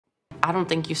I don't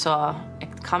think you saw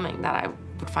it coming that I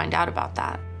would find out about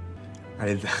that.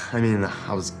 I mean,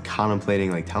 I was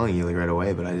contemplating like telling you like right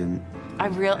away, but I didn't. I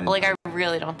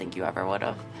really don't think you ever would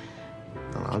have.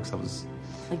 I don't know, because I was.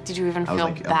 Like, did you even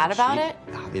feel bad about it?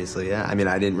 Obviously, yeah. I mean,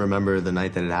 I didn't remember the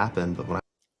night that it happened, but when I...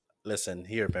 Listen,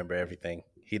 he remember everything.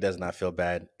 He does not feel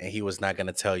bad, and he was not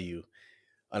gonna tell you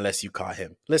unless you caught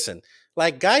him. Listen,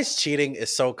 like guys cheating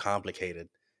is so complicated.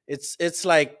 It's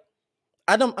like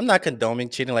I'm not condoning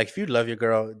cheating. Like if you love your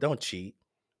girl, don't cheat.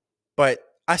 But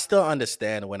I still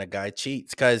understand when a guy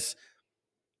cheats because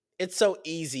it's so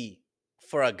easy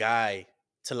for a guy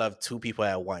to love two people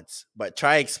at once. But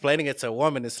try explaining it to a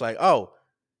woman, it's like, oh,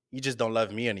 you just don't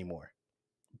love me anymore.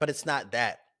 But it's not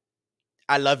that.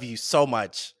 I love you so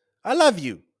much. I love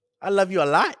you. I love you a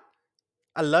lot.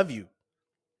 I love you.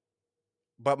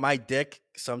 But my dick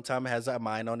sometimes has a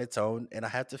mind on its own, and I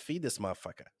have to feed this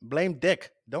motherfucker. Blame dick.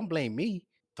 Don't blame me.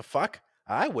 The fuck?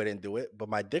 I wouldn't do it, but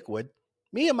my dick would.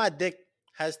 Me and my dick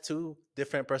has two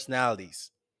different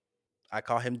personalities. I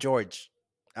call him George.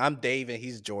 I'm Dave, and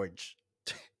he's George.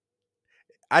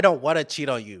 I don't want to cheat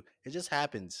on you. It just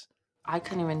happens. I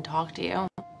couldn't even talk to you,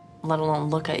 let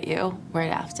alone look at you right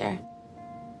after.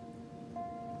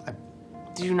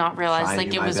 Did you not realize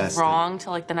like it was wrong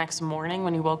till like the next morning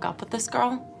when you woke up with this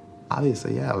girl?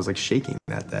 Obviously, yeah. I was like shaking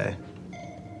that day.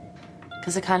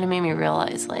 Because it kind of made me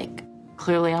realize like,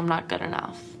 clearly I'm not good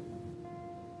enough.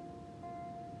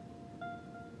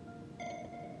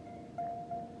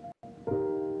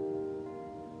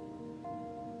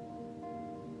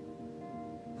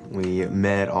 We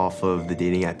met off of the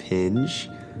dating app Hinge.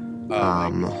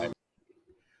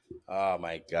 Oh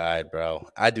my God, bro.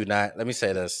 Let me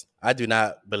say this. I do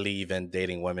not believe in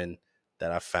dating women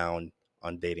that I found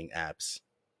on dating apps.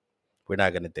 We're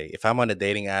not going to date. If I'm on a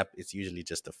dating app, it's usually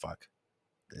just to fuck.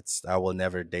 I will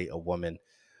never date a woman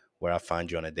where I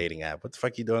find you on a dating app. What the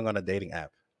fuck you doing on a dating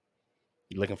app?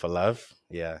 You looking for love?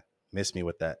 Yeah. Miss me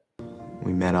with that.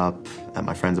 We met up at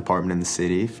my friend's apartment in the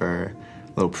city for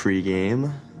a little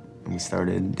pregame. And we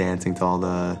started dancing to all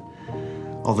the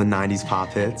 90s pop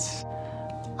hits.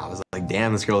 I was like,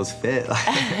 damn, this girl is fit.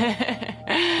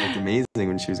 Looked amazing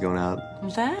when she was going out.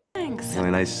 Thanks. Really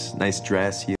nice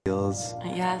dress, heels.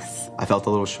 Yes. I felt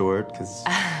a little short because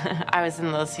I was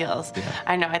in those heels. Yeah.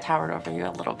 I know I towered over you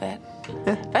a little bit.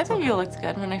 Yeah. But I think you looked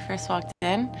good when I first walked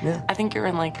in. Yeah. I think you were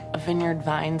in like a Vineyard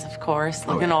Vines, of course,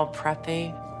 looking all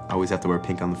preppy. I always have to wear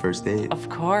pink on the first date. Of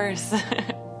course.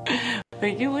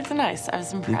 But you looked nice. I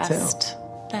was impressed.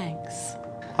 Thanks.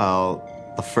 Well,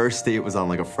 the first date was on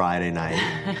like a Friday night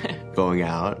going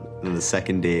out, and the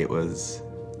second date was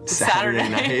Saturday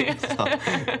night. So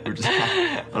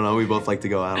I don't know, we both like to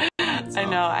go out. So. I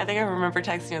know. I think I remember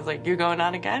texting you. I was like, "You going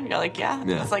out again?" You're like, "Yeah."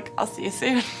 I was like, "I'll see you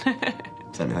soon."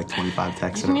 Sent me like 25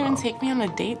 texts. You didn't even take me on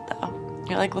a date though.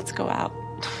 You're like, "Let's go out."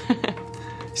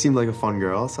 You seemed like a fun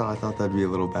girl, so I thought that'd be a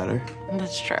little better.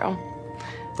 That's true.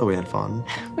 Thought we had fun.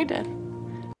 We did.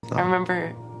 So. I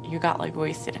remember you got like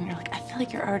wasted and you're like, I feel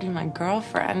like you're already my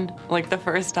girlfriend, like the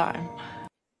first time.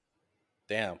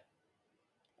 Damn.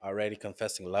 Already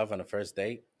confessing love on the first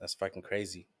date? That's fucking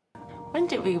crazy. When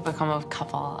did we become a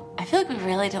couple? I feel like we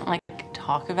really didn't like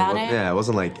talk about it. Yeah, it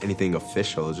wasn't like anything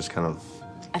official. It was just kind of...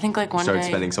 I think like one day... started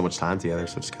spending so much time together,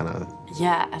 so just kind of...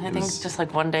 Yeah, and I think just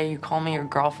like one day you call me your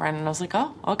girlfriend and I was like,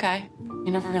 oh, okay.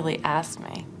 You never really asked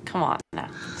me. Come on now.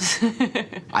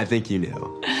 I think you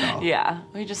knew. So. Yeah,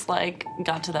 we just like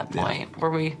got to that point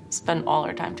where we spend all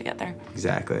our time together.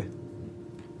 Exactly.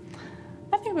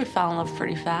 I think we fell in love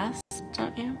pretty fast,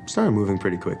 don't you? Started moving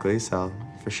pretty quickly, so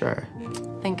for sure.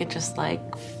 I think it just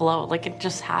like flowed, like it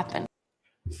just happened.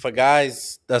 For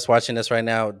guys that's watching this right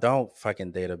now, don't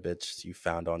fucking date a bitch you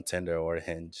found on Tinder or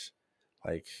Hinge.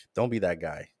 Like, don't be that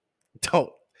guy.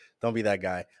 Don't be that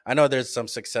guy. I know there's some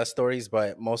success stories,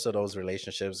 but most of those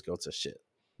relationships go to shit.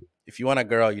 If you want a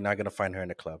girl, you're not going to find her in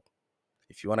a club.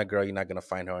 If you want a girl, you're not going to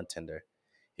find her on Tinder.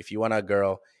 If you want a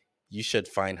girl, you should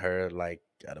find her like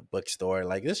at a bookstore.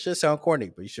 Like, this should sound corny,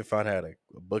 but you should find her at a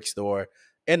bookstore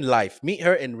in life. Meet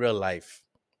her in real life.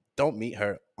 Don't meet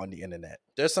her on the internet.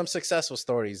 There's some successful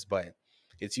stories, but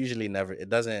it's usually it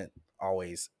doesn't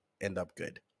always end up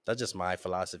good. That's just my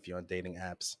philosophy on dating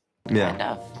apps. Yeah. Kind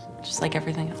of. Just like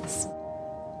everything else.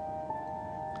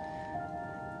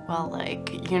 Well,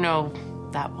 like, you know,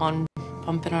 that one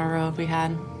bump in our road we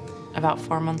had about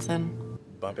 4 months in.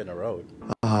 Bump in the road?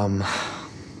 I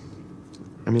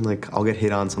mean, like, I'll get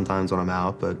hit on sometimes when I'm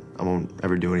out, but I won't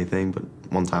ever do anything. But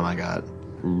one time I got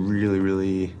really,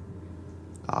 really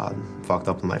fucked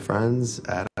up with my friends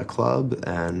at a club,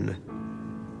 and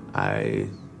I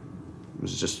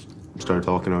was just started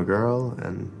talking to a girl,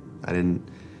 and I didn't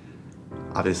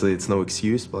Obviously, it's no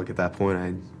excuse, but like at that point,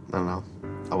 I don't know.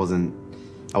 I wasn't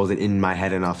in my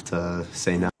head enough to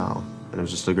say no. And it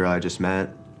was just a girl I just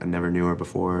met. I never knew her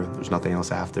before. There was nothing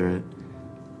else after it.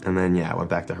 And then, yeah, I went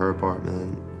back to her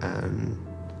apartment. And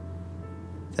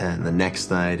then the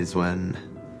next night is when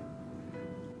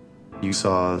you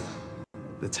saw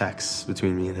the text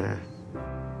between me and her.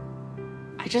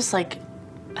 I just like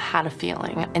had a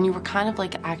feeling, and you were kind of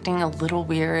like acting a little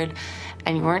weird,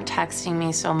 and you weren't texting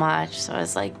me so much. So I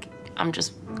was like, I'm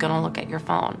just gonna look at your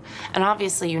phone. And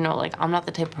obviously, you know, like I'm not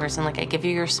the type of person, like I give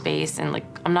you your space, and like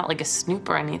I'm not like a snoop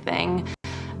or anything,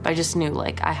 but I just knew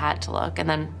like I had to look. And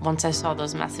then once I saw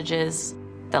those messages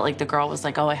that like the girl was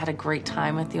like, oh, I had a great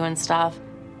time with you and stuff,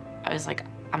 I was like,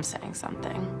 I'm saying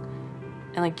something.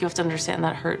 And like you have to understand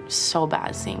that hurt so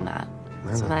bad seeing that.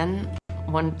 So then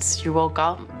once you woke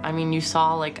up, I mean, you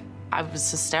saw like I was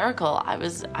hysterical. I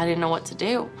didn't know what to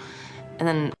do. And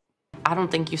then I don't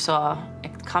think you saw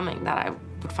it coming that I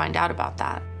would find out about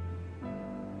that.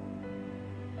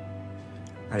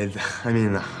 I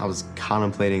mean, I was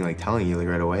contemplating like telling you like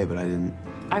right away, but I didn't.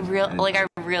 I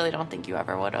really don't think you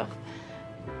ever would have.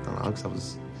 I don't know, because I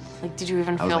was. Like, did you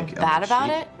even feel bad about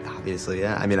it? Obviously,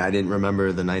 yeah. I mean, I didn't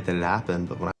remember the night that it happened,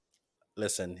 but when I.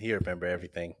 Listen, he remember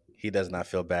everything. He does not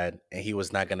feel bad, and he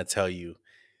was not going to tell you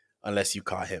unless you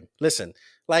caught him. Listen,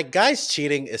 like guys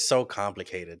cheating is so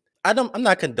complicated. I'm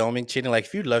not condoning cheating. Like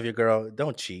if you love your girl,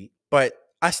 don't cheat. But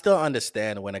I still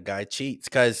understand when a guy cheats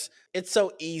because it's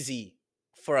so easy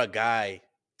for a guy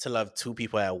to love two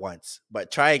people at once. But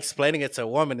try explaining it to a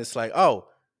woman, it's like, oh,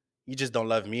 you just don't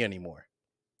love me anymore.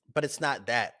 But it's not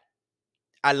that.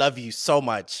 I love you so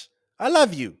much. I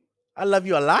love you. I love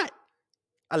you a lot.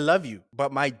 I love you.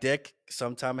 But my dick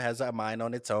sometimes has a mind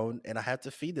on its own, and I have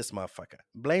to feed this motherfucker.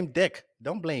 Blame dick.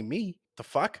 Don't blame me. The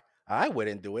fuck? I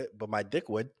wouldn't do it, but my dick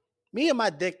would. Me and my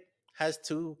dick has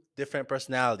two different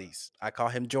personalities. I call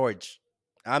him George.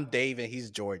 I'm Dave and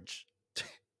he's George.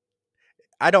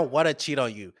 I don't want to cheat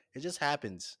on you. It just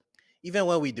happens. Even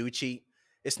when we do cheat,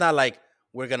 it's not like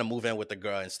we're gonna move in with the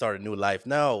girl and start a new life.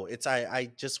 No, it's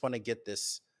I just want to get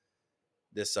this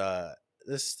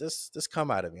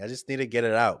come out of me. I just need to get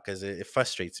it out because it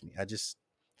frustrates me.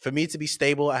 For me to be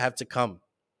stable, I have to come,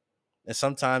 and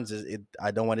sometimes I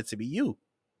don't want it to be you.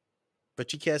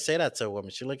 But you can't say that to a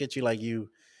woman. She look at you like you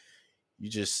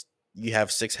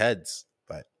have six heads.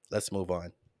 But let's move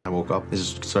on. I woke up, it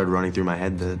just started running through my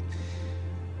head that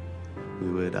we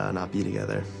would not be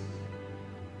together.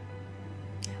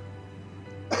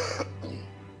 But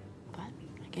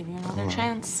I gave you another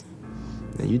chance.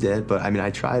 Yeah, you did, but I mean,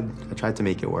 I tried to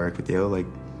make it work with you. Like,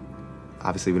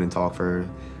 obviously we didn't talk for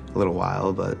a little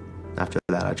while, but after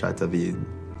that I tried to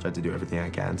do everything I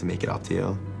can to make it up to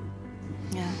you.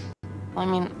 Yeah. Well, I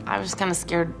mean, I was kind of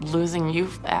scared losing you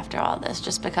after all this,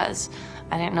 just because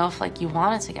I didn't know if like you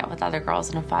wanted to get with other girls,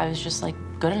 and if I was just like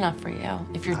good enough for you.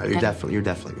 If you're definitely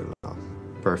good enough,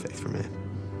 perfect for me.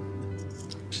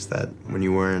 Just that when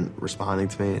you weren't responding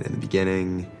to me in the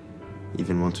beginning,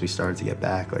 even once we started to get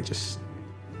back, like just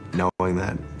knowing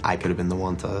that I could have been the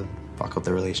one to fuck up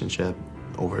the relationship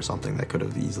over something that could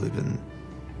have easily been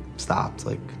stopped.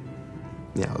 Like,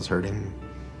 yeah, I was hurting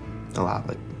a lot.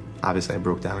 Like, obviously I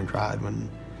broke down and cried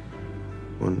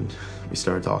when we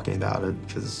started talking about it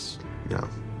because, you know,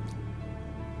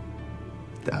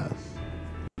 I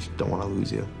just don't want to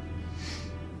lose you.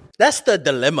 That's the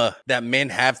dilemma that men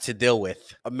have to deal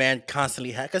with. A man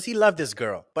constantly has, because he loved this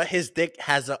girl, but his dick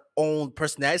has a own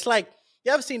personality. It's like,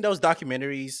 you ever seen those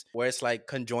documentaries where it's like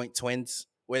conjoined twins,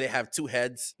 where they have two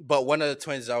heads, but one of the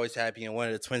twins is always happy and one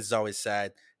of the twins is always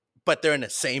sad, but they're in the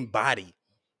same body.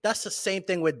 That's the same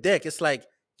thing with dick. It's like,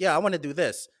 yeah, I want to do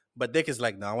this, but dick is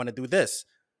like, no, I want to do this.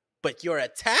 But you're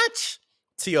attached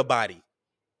to your body.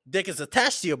 Dick is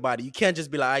attached to your body. You can't just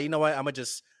be like, you know what, I'm going to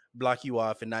just block you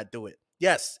off and not do it.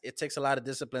 Yes, it takes a lot of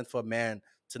discipline for a man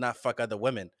to not fuck other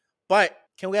women. But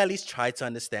can we at least try to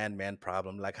understand man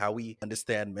problem, like how we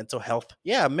understand mental health?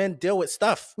 Yeah, men deal with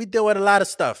stuff. We deal with a lot of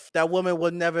stuff that women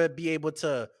will never be able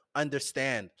to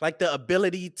understand. Like the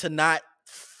ability to not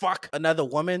fuck another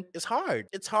woman is hard.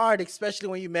 It's hard, especially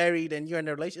when you're married and you're in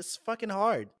a relationship. It's fucking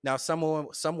hard. Now, some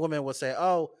women will say,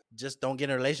 oh, just don't get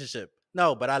in a relationship.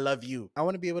 No, but I love you. I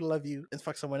want to be able to love you and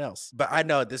fuck someone else. But I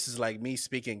know this is like me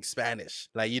speaking Spanish.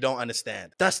 Like, you don't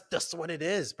understand. That's what it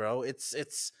is, bro.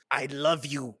 It's I love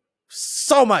you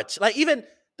so much. Like, even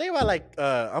think about like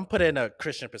I'm putting in a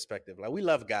Christian perspective. Like, we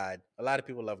love God. A lot of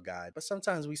people love God, but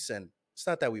sometimes we sin. It's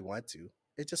not that we want to.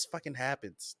 It just fucking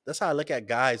happens. That's how I look at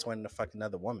guys wanting to fuck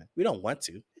another woman. We don't want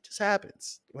to. It just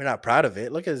happens. We're not proud of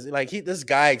it. Look at like this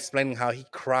guy explaining how he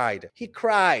cried. He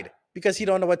cried because he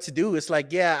don't know what to do. It's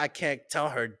like, yeah, I can't tell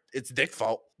her it's Dick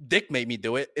fault. Dick made me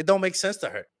do it. It don't make sense to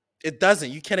her. It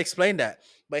doesn't. You can't explain that.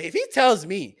 But if he tells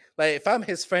me, like, if I'm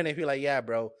his friend and he like, yeah,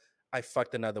 bro, I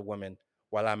fucked another woman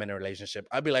while I'm in a relationship,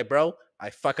 I'd be like, bro, I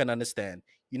fucking understand.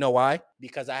 You know why?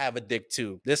 Because I have a dick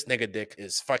too. This nigga dick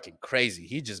is fucking crazy.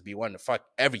 He just be wanting to fuck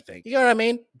everything. You know what I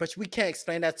mean? But we can't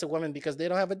explain that to women because they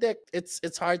don't have a dick.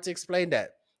 It's hard to explain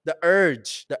that. The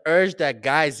urge that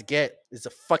guys get is a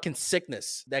fucking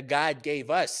sickness that God gave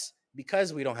us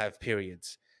because we don't have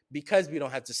periods, because we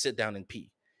don't have to sit down and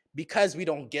pee, because we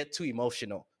don't get too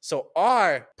emotional. So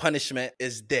our punishment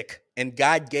is dick, and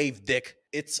God gave dick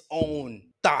its own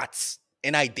thoughts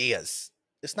and ideas.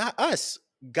 It's not us.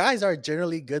 Guys are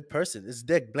generally good person. It's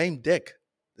dick. Blame dick.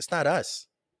 It's not us.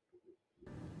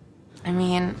 I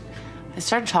mean, I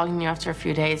started talking to you after a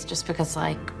few days just because,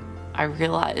 like, I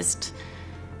realized,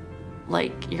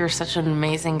 like, you're such an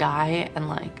amazing guy, and,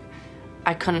 like,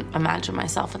 I couldn't imagine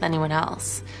myself with anyone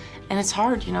else. And it's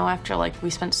hard, you know, after, like, we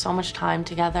spent so much time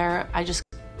together, I just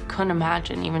couldn't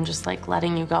imagine even just, like,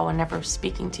 letting you go and never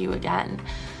speaking to you again.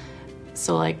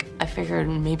 So, like, I figured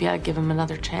maybe I'd give him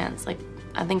another chance. Like,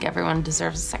 I think everyone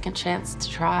deserves a second chance to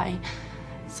try.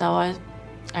 So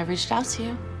I reached out to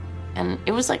you. And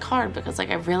it was, like, hard because, like,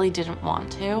 I really didn't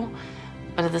want to,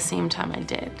 but at the same time I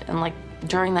did. And, like,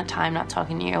 during that time not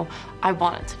talking to you, I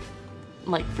wanted to,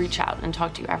 like, reach out and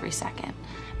talk to you every second.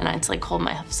 And I'd, like, hold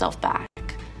myself back.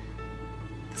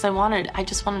 Because I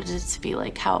just wanted it to be,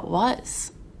 like, how it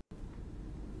was.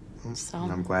 So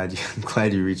I'm glad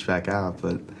you reached back out,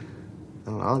 but I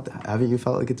don't know, haven't you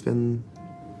felt like it's been,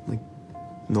 like,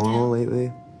 normal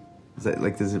lately? Is that,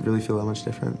 like, does it really feel that much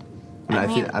different? I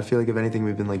mean, I feel like if anything,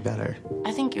 we've been, like, better.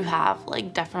 I think you have,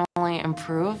 like, definitely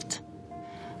improved.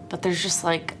 But there's just,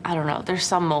 like, I don't know, there's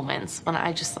some moments when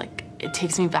I just, like, it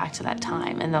takes me back to that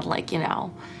time. And then, like, you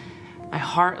know, my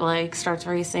heart, like, starts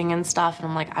racing and stuff. And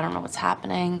I'm like, I don't know what's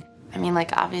happening. I mean,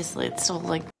 like, obviously it still,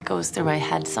 like, goes through my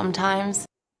head sometimes.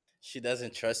 She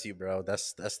doesn't trust you, bro.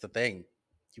 That's the thing.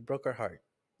 You broke her heart.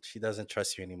 She doesn't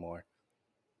trust you anymore.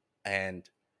 And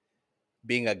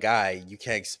being a guy, you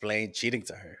can't explain cheating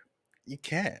to her. You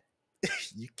can't.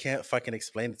 You can't fucking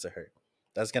explain it to her.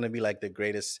 That's gonna be like the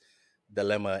greatest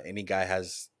dilemma any guy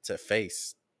has to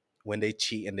face when they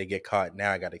cheat and they get caught.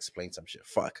 Now I gotta explain some shit.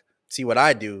 Fuck. See what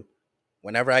I do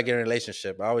whenever I get in a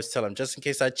relationship, I always tell them, just in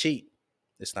case I cheat,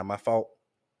 it's not my fault.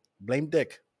 Blame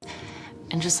dick.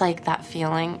 And just, like, that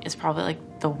feeling is probably,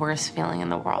 like, the worst feeling in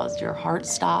the world. Your heart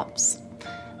stops.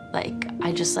 Like,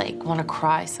 I just, like, want to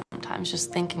cry sometimes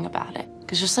just thinking about it.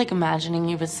 Because just, like, imagining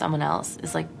you with someone else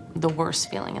is, like, the worst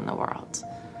feeling in the world.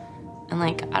 And,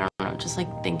 like, I don't know, just,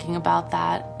 like, thinking about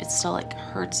that, it still, like,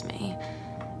 hurts me.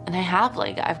 And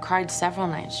I've cried several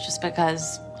nights just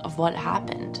because of what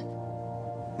happened.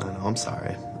 I know, I'm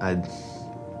sorry. I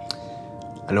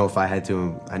know if I had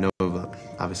to, I know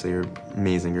obviously you're an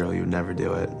amazing girl, you would never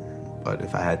do it. But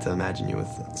if I had to imagine you with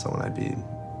someone, I'd be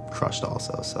crushed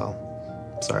also. So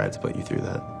I'm sorry I had to put you through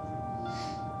that.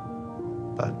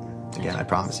 But again, I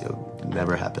promise you, it'll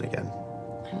never happen again.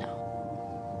 I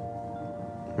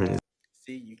know.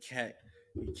 See, you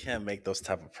can't make those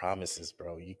type of promises,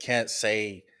 bro. You can't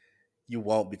say you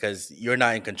won't because you're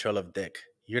not in control of dick.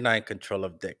 You're not in control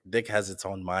of dick. Dick has its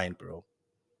own mind, bro.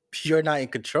 You're not in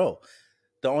control.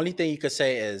 The only thing you could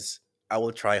say is, I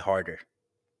will try harder.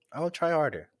 I will try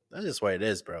harder. That's just what it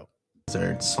is, bro. Is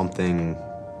there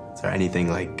anything,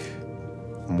 like,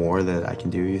 more that I can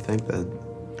do, you think?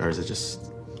 Or is it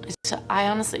just... I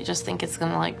honestly just think it's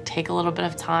gonna, like, take a little bit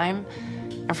of time,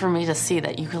 and for me to see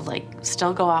that you could, like,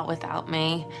 still go out without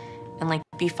me and, like,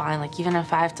 be fine. Like, even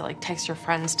if I have to, like, text your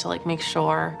friends to, like, make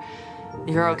sure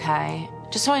you're okay,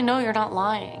 just so I know you're not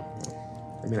lying.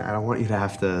 I mean, I don't want you to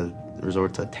have to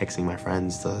resort to texting my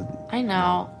friends to... I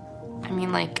know. I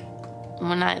mean, like,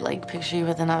 when I, like, picture you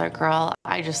with another girl,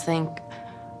 I just think,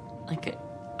 like,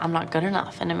 I'm not good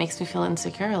enough, and it makes me feel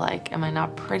insecure. Like, am I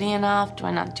not pretty enough? Do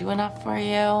I not do enough for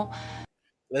you?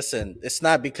 Listen, it's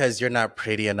not because you're not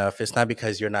pretty enough. It's not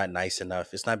because you're not nice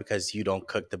enough. It's not because you don't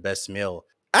cook the best meal.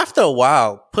 After a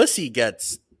while, pussy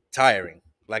gets tiring.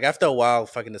 Like, after a while,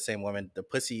 fucking the same woman, the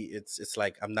pussy, it's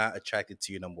like, I'm not attracted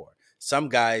to you no more. Some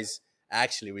guys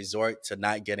actually resort to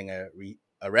not getting a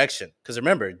erection. Because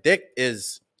remember, dick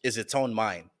is its own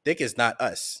mind. Dick is not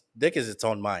us. Dick is its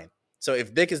own mind. So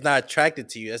if dick is not attracted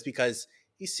to you, that's because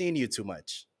he's seen you too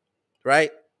much,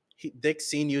 right? Dick's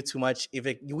seen you too much.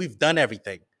 We've done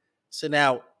everything. So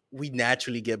now we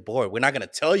naturally get bored. We're not going to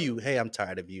tell you, hey, I'm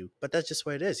tired of you. But that's just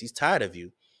what it is. He's tired of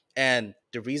you. And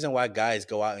the reason why guys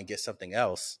go out and get something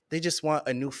else, they just want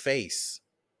a new face.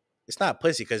 It's not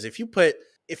pussy. Because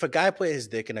if a guy put his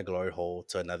dick in a glory hole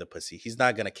to another pussy, he's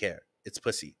not gonna care. It's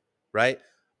pussy, right?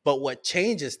 But what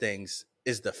changes things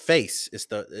is the face.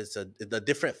 The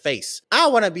different face. I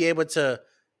want to be able to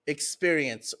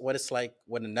experience what it's like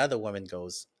when another woman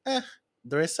goes,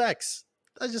 there is sex.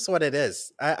 That's just what it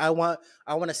is. I want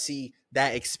to see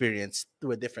that experience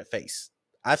through a different face.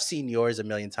 I've seen yours a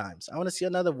million times. I want to see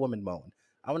another woman moan.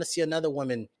 I want to see another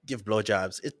woman give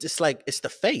blowjobs. It's just like it's the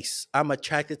face. I'm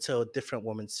attracted to a different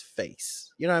woman's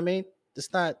face. You know what I mean?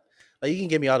 It's not like you can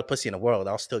give me all the pussy in the world.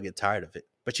 I'll still get tired of it.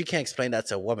 But you can't explain that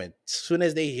to a woman. As soon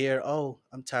as they hear, "Oh,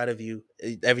 I'm tired of you,"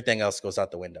 everything else goes out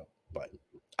the window. But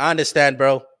I understand,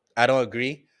 bro. I don't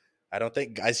agree. I don't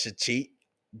think guys should cheat.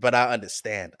 But I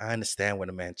understand. I understand when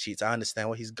a man cheats. I understand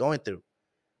what he's going through.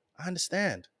 I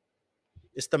understand.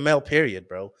 It's the male period,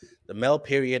 bro. The male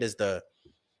period is the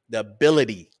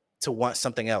ability to want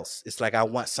something else. It's like I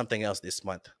want something else this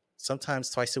month. Sometimes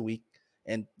twice a week.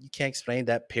 And you can't explain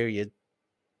that period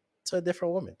to a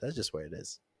different woman. That's just where it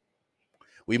is.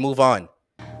 We move on.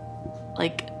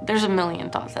 Like, there's a million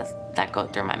thoughts that go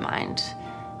through my mind.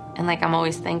 And like, I'm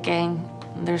always thinking,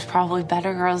 there's probably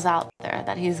better girls out there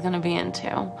that he's gonna be into.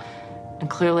 And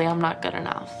clearly I'm not good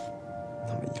enough.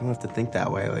 No, but you don't have to think that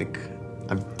way. Like,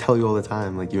 I tell you all the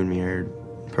time, like, you and me are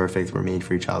perfect. We're made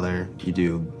for each other.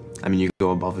 You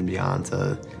go above and beyond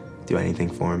to do anything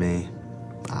for me.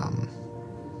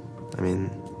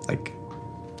 Like,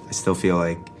 I still feel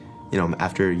like, you know,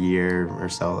 after a year or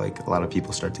so, like, a lot of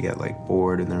people start to get, like,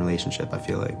 bored in their relationship. I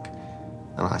feel like,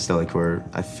 I don't know,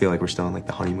 I feel like we're still in, like,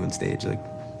 the honeymoon stage. Like,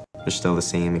 there's still the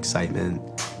same excitement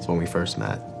as when we first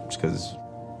met, just because,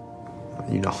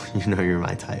 you know you're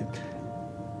my type.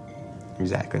 You're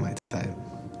exactly my type.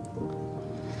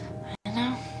 I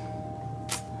know.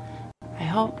 I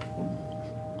hope.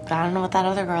 But I don't know what that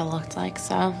other girl looked like,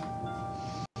 so.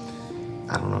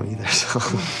 I don't know either, so.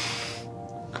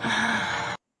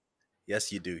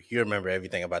 Yes, you do. You remember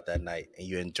everything about that night, and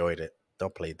you enjoyed it.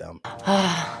 Don't play dumb.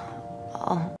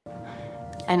 Well,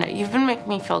 I know you've been making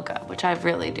me feel good, which I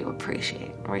really do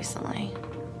appreciate recently.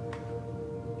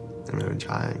 I've been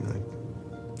trying,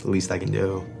 like, the least I can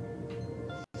do.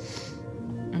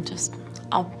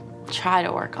 I'll try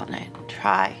to work on it.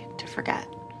 Try to forget.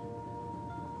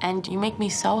 And you make me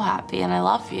so happy, and I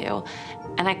love you.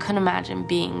 And I couldn't imagine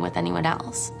being with anyone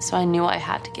else. So I knew I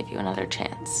had to give you another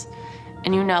chance.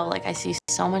 And you know, like, I see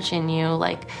so much in you.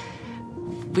 Like,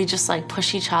 we just, like,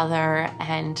 push each other.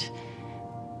 And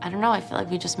I don't know, I feel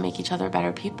like we just make each other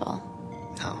better people.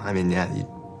 No, I mean, yeah.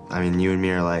 You and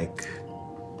me are, like,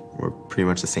 we're pretty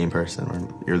much the same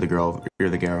person. You're the girl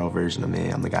version of me.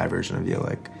 I'm the guy version of you.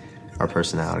 Like, our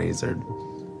personalities are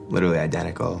literally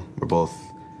identical. We're both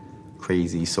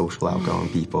crazy, social, outgoing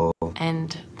people.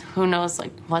 And who knows,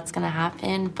 like, what's gonna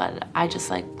happen, but I just,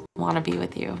 like, want to be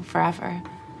with you forever.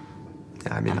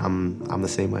 Yeah, I mean, I'm the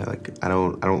same way. Like, I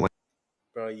don't like.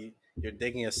 Bro, you're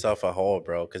digging yourself a hole,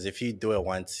 bro. Because if you do it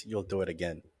once, you'll do it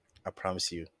again. I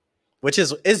promise you. Which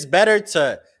is, it's better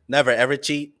to never ever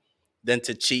cheat than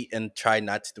to cheat and try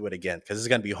not to do it again. Because it's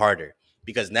gonna be harder.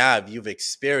 Because now if you've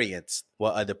experienced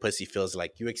what other pussy feels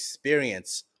like, you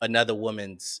experience another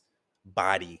woman's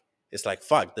body. It's like,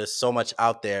 fuck, there's so much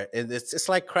out there. And it's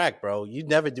like crack, bro. You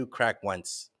never do crack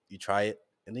once. You try it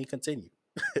and then you continue.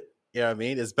 You know what I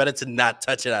mean? It's better to not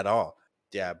touch it at all.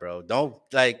 Yeah, bro. Don't,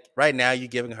 like, right now you're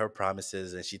giving her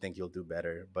promises and she think you'll do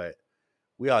better. But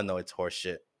we all know it's horse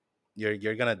shit. You're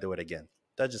going to do it again.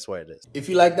 That's just what it is. If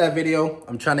you like that video,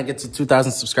 I'm trying to get to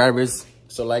 2,000 subscribers.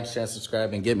 So like, share,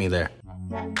 subscribe, and get me there.